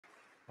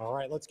All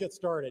right, let's get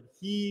started.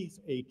 He's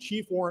a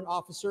chief warrant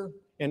officer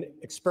and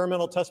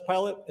experimental test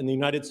pilot in the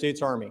United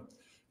States Army.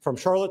 From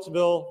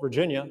Charlottesville,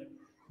 Virginia,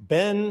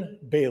 Ben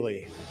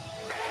Bailey.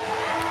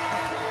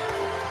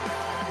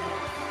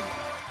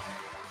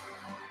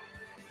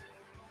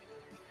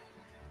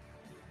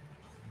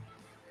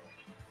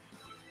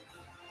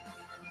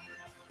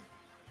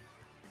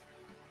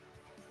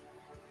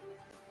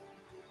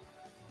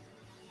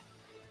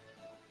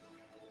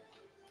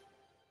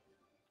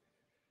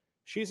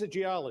 She's a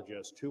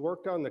geologist who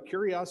worked on the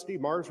Curiosity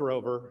Mars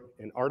rover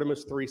and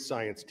Artemis 3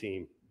 science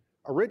team.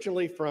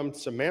 Originally from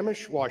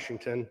Sammamish,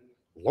 Washington,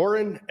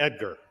 Lauren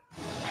Edgar.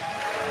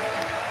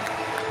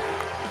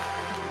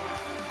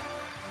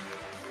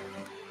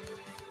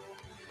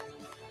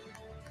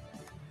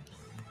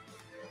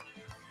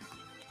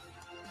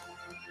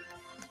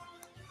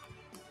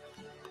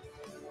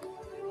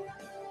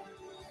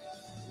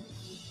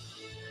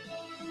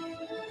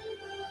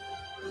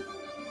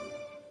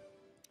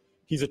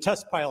 He's a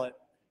test pilot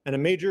and a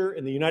major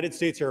in the United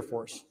States Air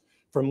Force.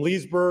 From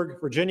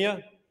Leesburg,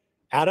 Virginia,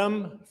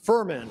 Adam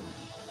Fuhrmann.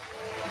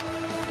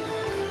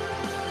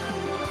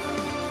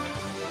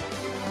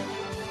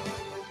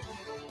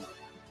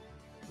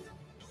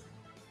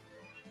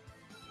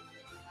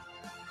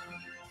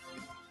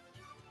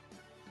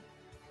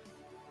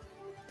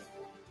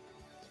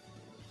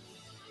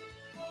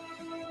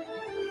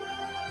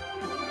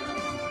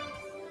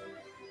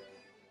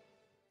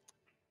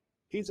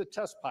 He's a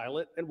test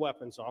pilot and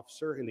weapons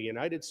officer in the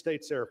United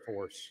States Air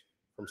Force.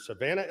 From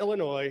Savannah,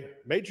 Illinois,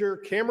 Major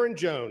Cameron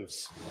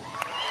Jones.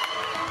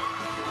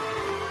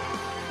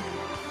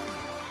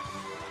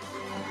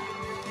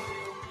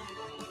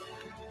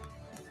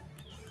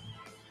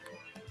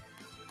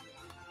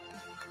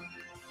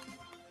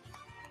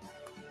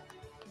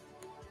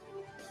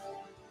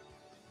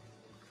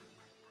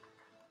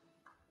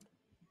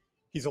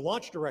 He's a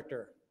launch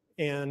director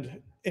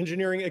and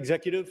engineering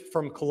executive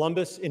from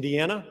Columbus,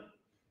 Indiana,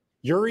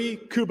 Yuri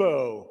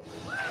Kubo.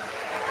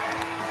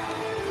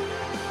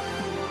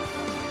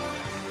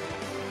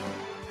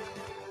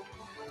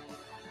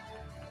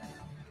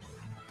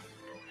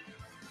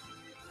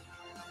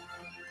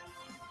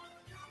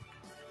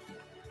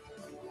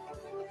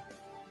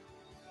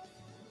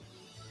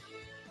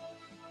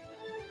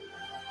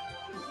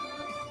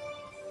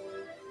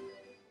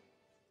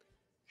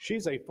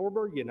 She's a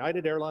former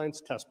United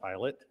Airlines test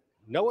pilot,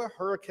 NOAA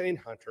hurricane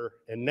hunter,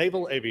 and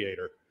naval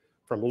aviator.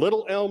 From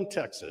Little Elm,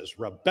 Texas,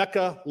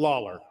 Rebecca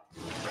Lawler.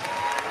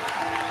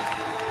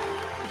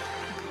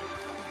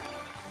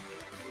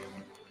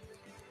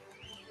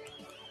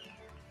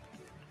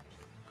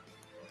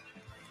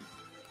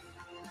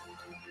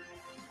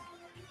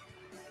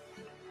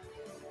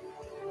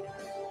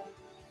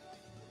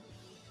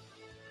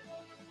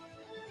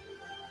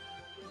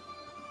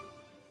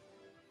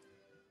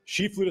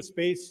 She flew to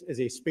space as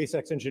a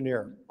SpaceX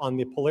engineer on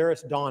the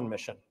Polaris Dawn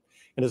mission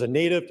and is a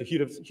native to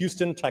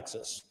Houston,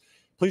 Texas.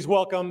 Please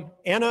welcome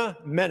Anna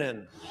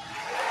Menon.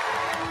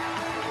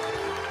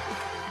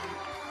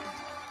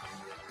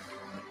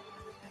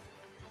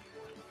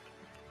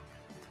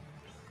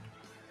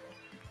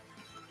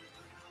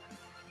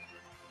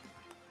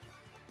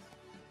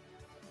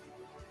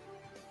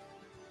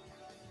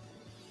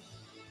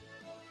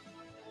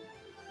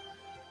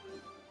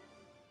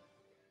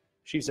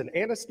 She's an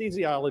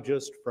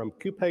anesthesiologist from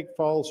Cupang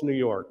Falls, New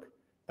York,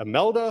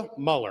 Imelda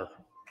Muller.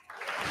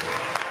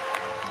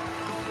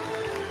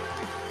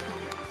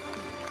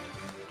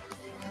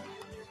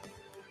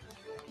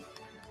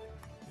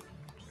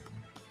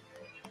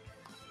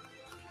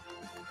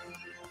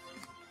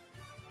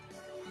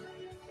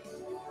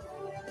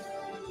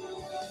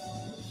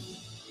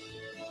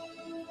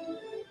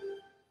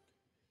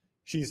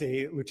 She's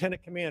a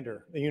lieutenant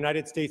commander in the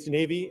United States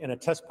Navy and a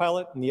test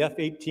pilot in the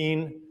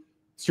F-18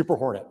 Super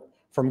Hornet.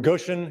 From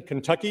Goshen,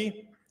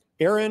 Kentucky,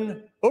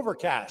 Erin,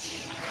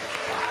 Overcash.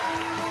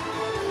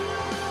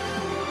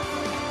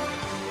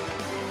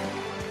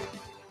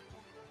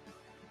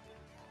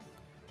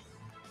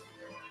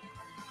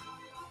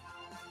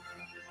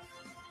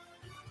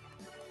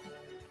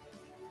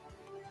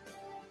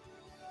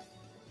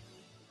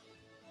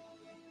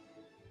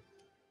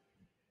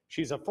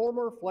 She's a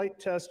former flight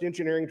test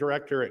engineering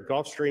director at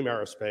Gulfstream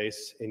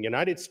Aerospace and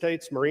United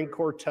States Marine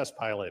Corps test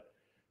pilot.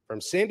 From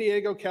San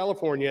Diego,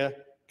 California,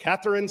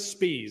 Katherine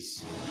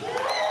Spies.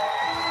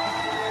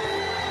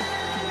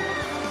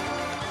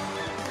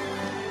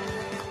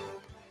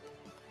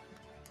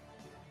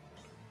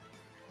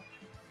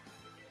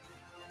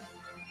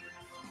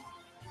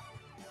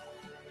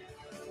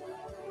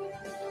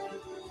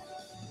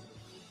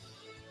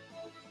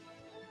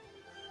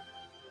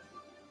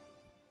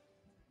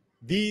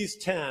 These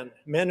 10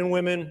 men and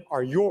women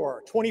are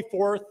your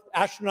 24th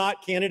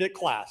astronaut candidate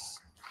class.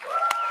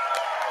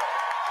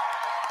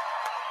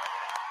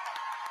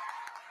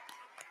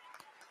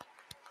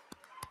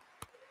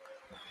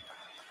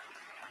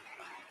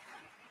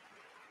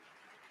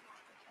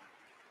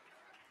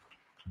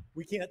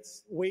 We can't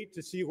wait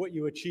to see what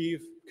you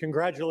achieve.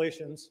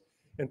 Congratulations,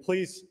 and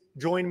please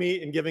join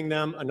me in giving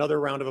them another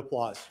round of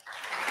applause.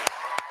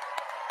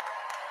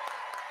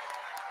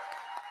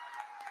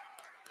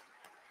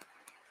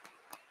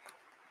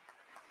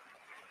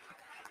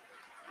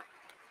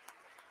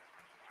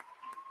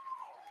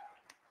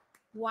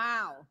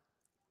 Wow.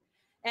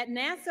 At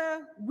NASA,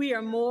 we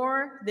are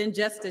more than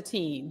just a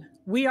team.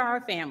 We are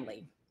a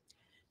family.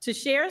 To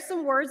share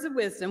some words of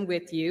wisdom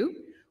with you,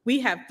 we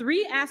have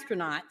 3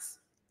 astronauts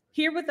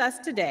here with us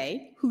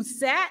today who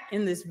sat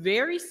in this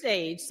very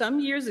stage some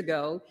years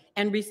ago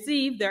and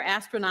received their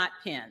astronaut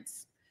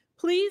pins.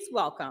 Please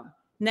welcome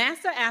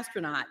NASA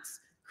astronauts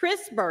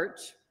Chris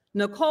Birch,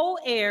 Nicole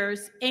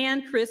Ayers,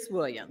 and Chris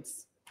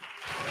Williams.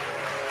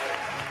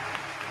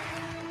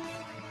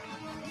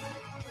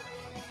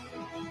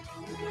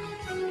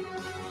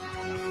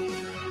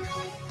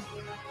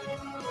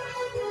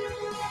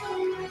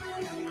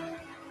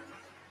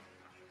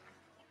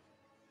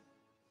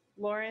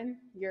 Lauren,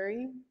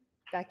 Yuri,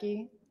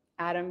 Becky,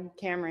 Adam,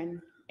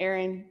 Cameron,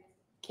 Erin,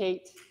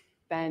 Kate,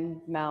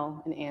 Ben,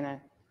 Mel, and Anna.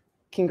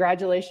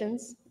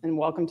 Congratulations and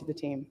welcome to the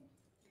team.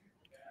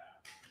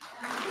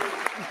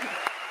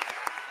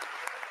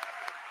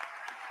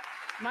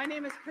 My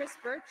name is Chris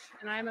Birch,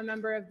 and I am a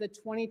member of the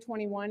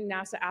 2021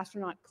 NASA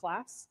astronaut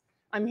class.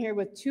 I'm here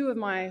with 2 of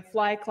my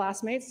fly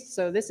classmates,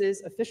 so this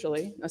is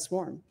officially a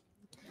swarm.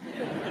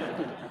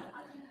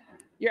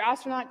 Your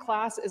astronaut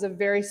class is a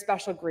very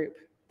special group.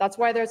 That's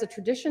why there's a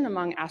tradition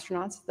among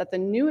astronauts that the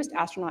newest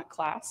astronaut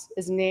class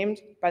is named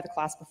by the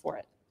class before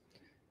it.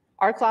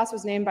 Our class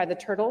was named by the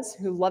turtles,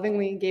 who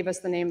lovingly gave us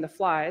the name the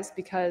Flies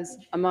because,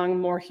 among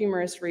more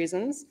humorous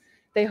reasons,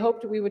 they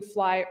hoped we would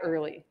fly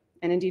early,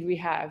 and indeed we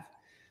have.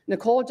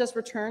 Nicole just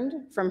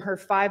returned from her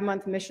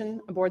 5-month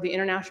mission aboard the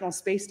International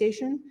Space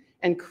Station,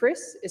 and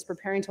Chris is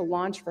preparing to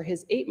launch for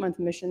his 8-month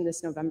mission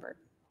this November.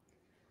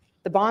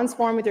 The bonds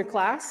formed with your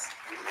class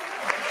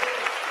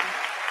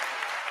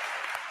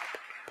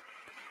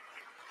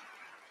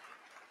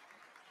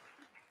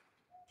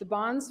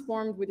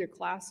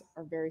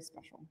are very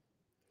special.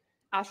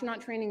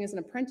 Astronaut training is an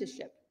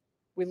apprenticeship.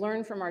 We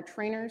learn from our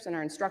trainers and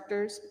our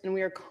instructors, and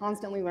we are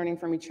constantly learning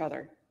from each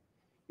other.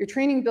 Your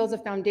training builds a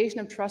foundation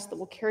of trust that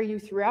will carry you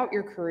throughout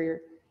your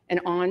career and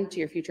on to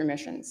your future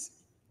missions.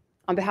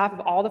 On behalf of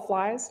all the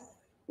Flies,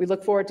 we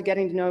look forward to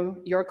getting to know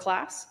your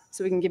class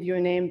so we can give you a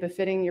name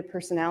befitting your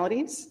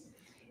personalities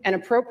and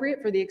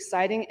appropriate for the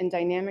exciting and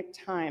dynamic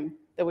time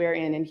that we are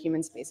in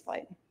human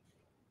spaceflight.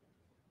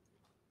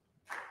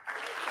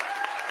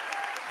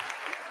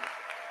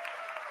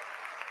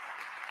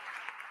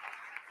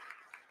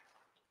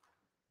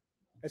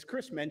 As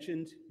Chris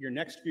mentioned, your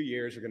next few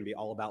years are going to be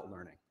all about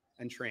learning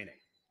and training.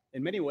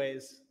 In many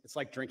ways, it's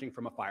like drinking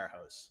from a fire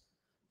hose.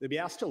 You'll be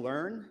asked to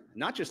learn,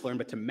 not just learn,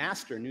 but to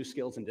master new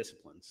skills and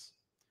disciplines.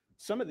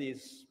 Some of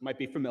these might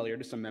be familiar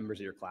to some members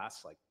of your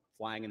class, like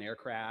flying an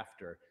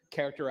aircraft or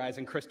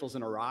characterizing crystals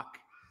in a rock,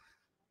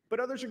 but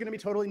others are going to be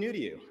totally new to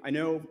you. I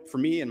know for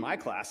me in my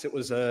class, it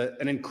was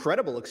an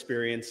incredible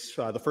experience.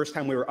 The first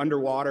time we were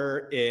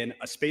underwater in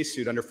a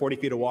spacesuit under 40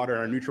 feet of water in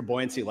our neutral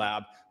buoyancy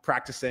lab,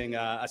 practicing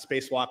a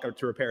spacewalk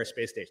to repair a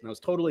space station. That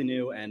was totally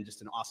new and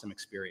just an awesome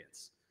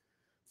experience.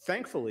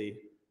 Thankfully,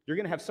 you're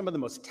going to have some of the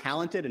most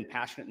talented and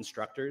passionate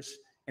instructors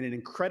and an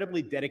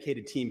incredibly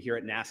dedicated team here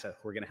at NASA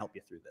who are going to help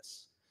you through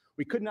this.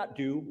 We could not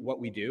do what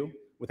we do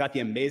without the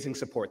amazing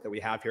support that we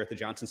have here at the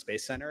Johnson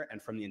Space Center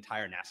and from the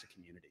entire NASA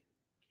community.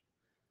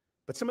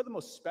 But some of the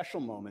most special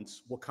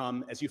moments will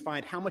come as you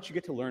find how much you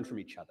get to learn from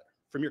each other,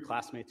 from your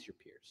classmates, your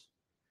peers.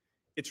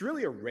 It's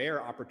really a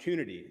rare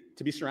opportunity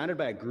to be surrounded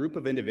by a group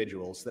of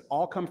individuals that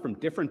all come from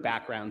different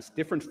backgrounds,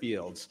 different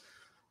fields,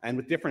 and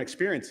with different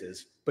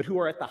experiences, but who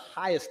are at the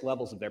highest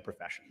levels of their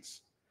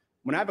professions.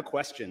 When I have a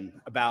question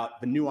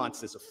about the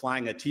nuances of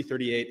flying a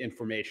T-38 in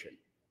formation,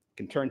 I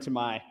can turn to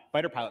my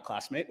fighter pilot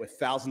classmate with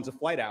thousands of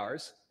flight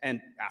hours and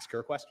ask her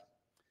a question.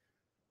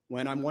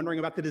 When I'm wondering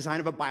about the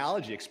design of a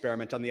biology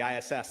experiment on the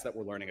ISS that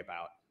we're learning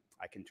about,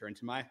 I can turn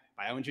to my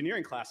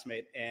bioengineering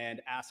classmate and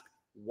ask,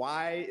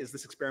 why is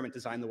this experiment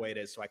designed the way it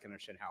is so I can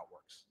understand how it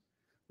works?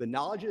 The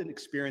knowledge and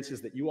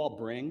experiences that you all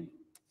bring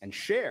and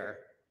share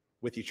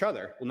with each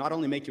other will not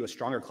only make you a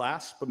stronger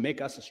class, but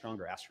make us a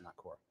stronger astronaut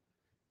corps.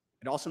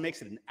 It also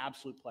makes it an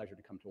absolute pleasure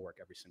to come to work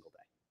every single day.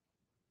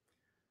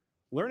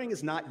 Learning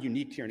is not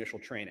unique to your initial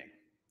training.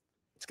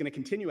 It's going to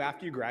continue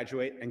after you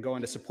graduate and go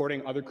into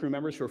supporting other crew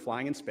members who are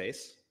flying in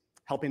space,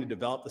 helping to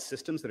develop the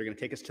systems that are going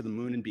to take us to the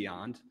moon and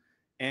beyond,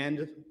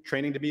 and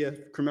training to be a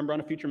crew member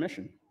on a future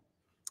mission.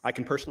 I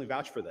can personally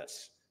vouch for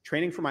this.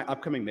 Training for my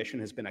upcoming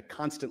mission has been a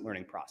constant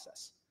learning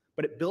process,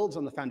 but it builds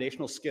on the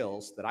foundational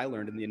skills that I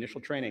learned in the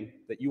initial training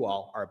that you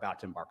all are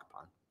about to embark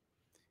upon.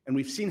 And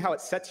we've seen how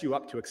it sets you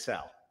up to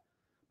excel.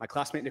 My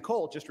classmate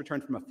Nicole just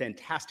returned from a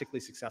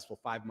fantastically successful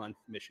 5-month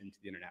mission to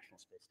the International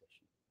Space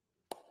Station.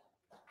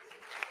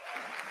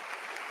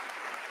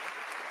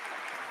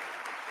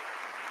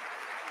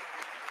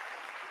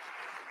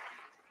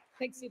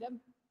 Thanks, CW.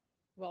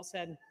 Well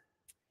said.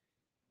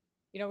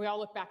 You know, we all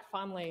look back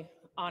fondly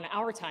on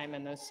our time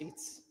in those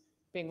seats,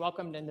 being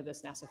welcomed into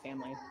this NASA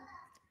family.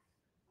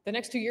 The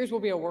next 2 years will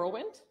be a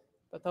whirlwind,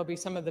 but they'll be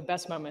some of the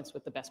best moments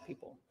with the best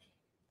people.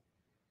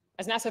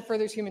 As NASA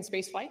furthers human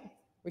spaceflight,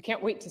 we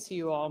can't wait to see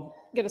you all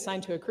get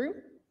assigned to a crew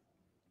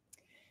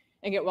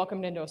and get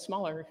welcomed into a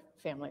smaller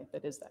family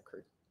that is that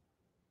crew.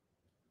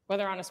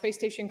 Whether on a space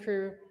station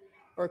crew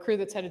or a crew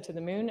that's headed to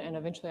the moon and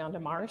eventually onto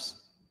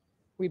Mars.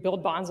 We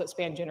build bonds that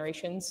span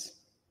generations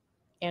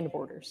and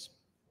borders.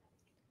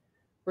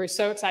 We're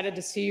so excited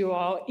to see you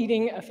all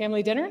eating a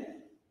family dinner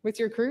with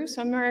your crew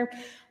somewhere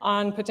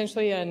on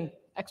potentially an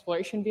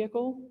exploration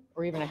vehicle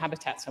or even a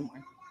habitat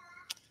somewhere.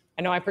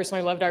 I know I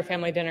personally loved our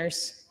family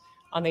dinners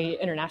on the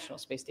International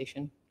Space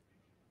Station.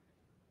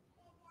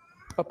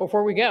 But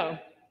before we go,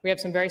 we have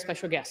some very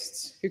special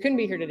guests who couldn't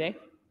be here today,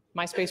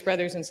 my space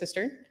brothers and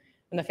sister,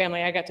 and the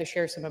family I got to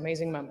share some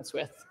amazing moments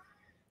with.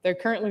 They're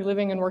currently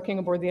living and working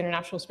aboard the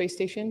International Space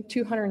Station,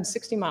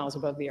 260 miles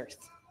above the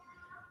Earth.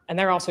 And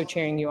they're also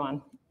cheering you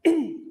on.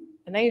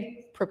 And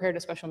they prepared a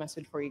special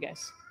message for you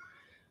guys.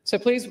 So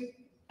please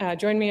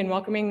join me in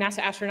welcoming NASA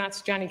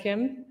astronauts Johnny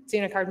Kim,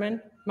 Zena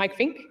Cardman, Mike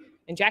Fink,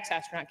 and JAXA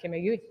astronaut Kim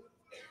Yuri.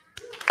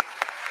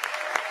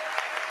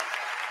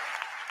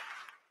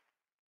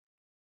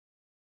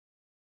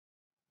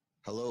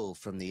 Hello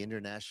from the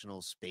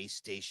International Space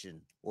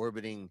Station,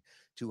 orbiting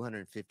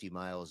 250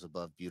 miles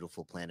above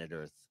beautiful planet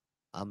Earth.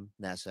 I'm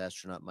NASA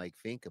astronaut Mike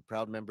Fink, a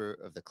proud member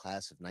of the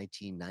class of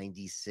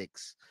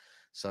 1996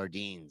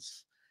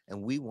 Sardines,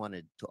 and we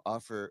wanted to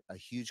offer a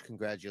huge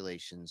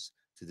congratulations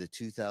to the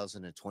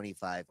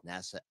 2025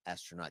 NASA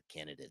astronaut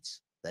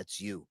candidates.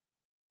 That's you.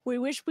 We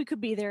wish we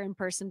could be there in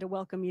person to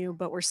welcome you,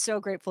 but we're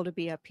so grateful to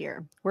be up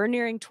here. We're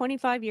nearing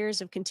 25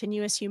 years of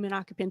continuous human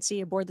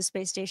occupancy aboard the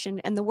space station,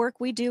 and the work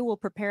we do will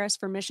prepare us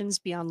for missions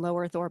beyond low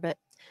Earth orbit.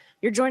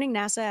 You're joining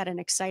NASA at an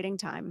exciting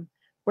time.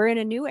 We're in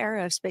a new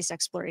era of space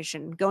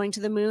exploration, going to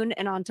the moon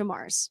and onto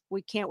Mars.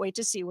 We can't wait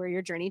to see where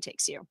your journey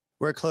takes you.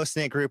 We're a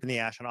close-knit group in the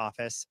astronaut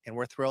office, and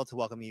we're thrilled to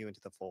welcome you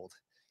into the fold.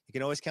 You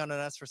can always count on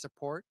us for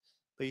support,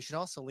 but you should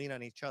also lean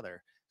on each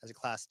other as a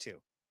class too.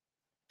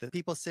 The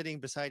people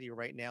sitting beside you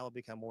right now will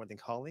become more than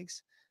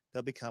colleagues.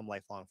 They'll become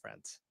lifelong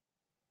friends.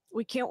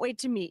 We can't wait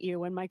to meet you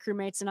when my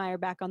crewmates and I are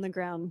back on the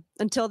ground.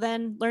 Until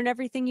then, learn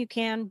everything you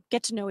can,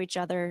 get to know each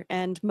other,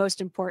 and most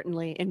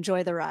importantly,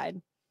 enjoy the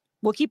ride.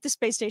 We'll keep the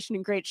space station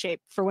in great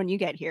shape for when you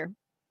get here.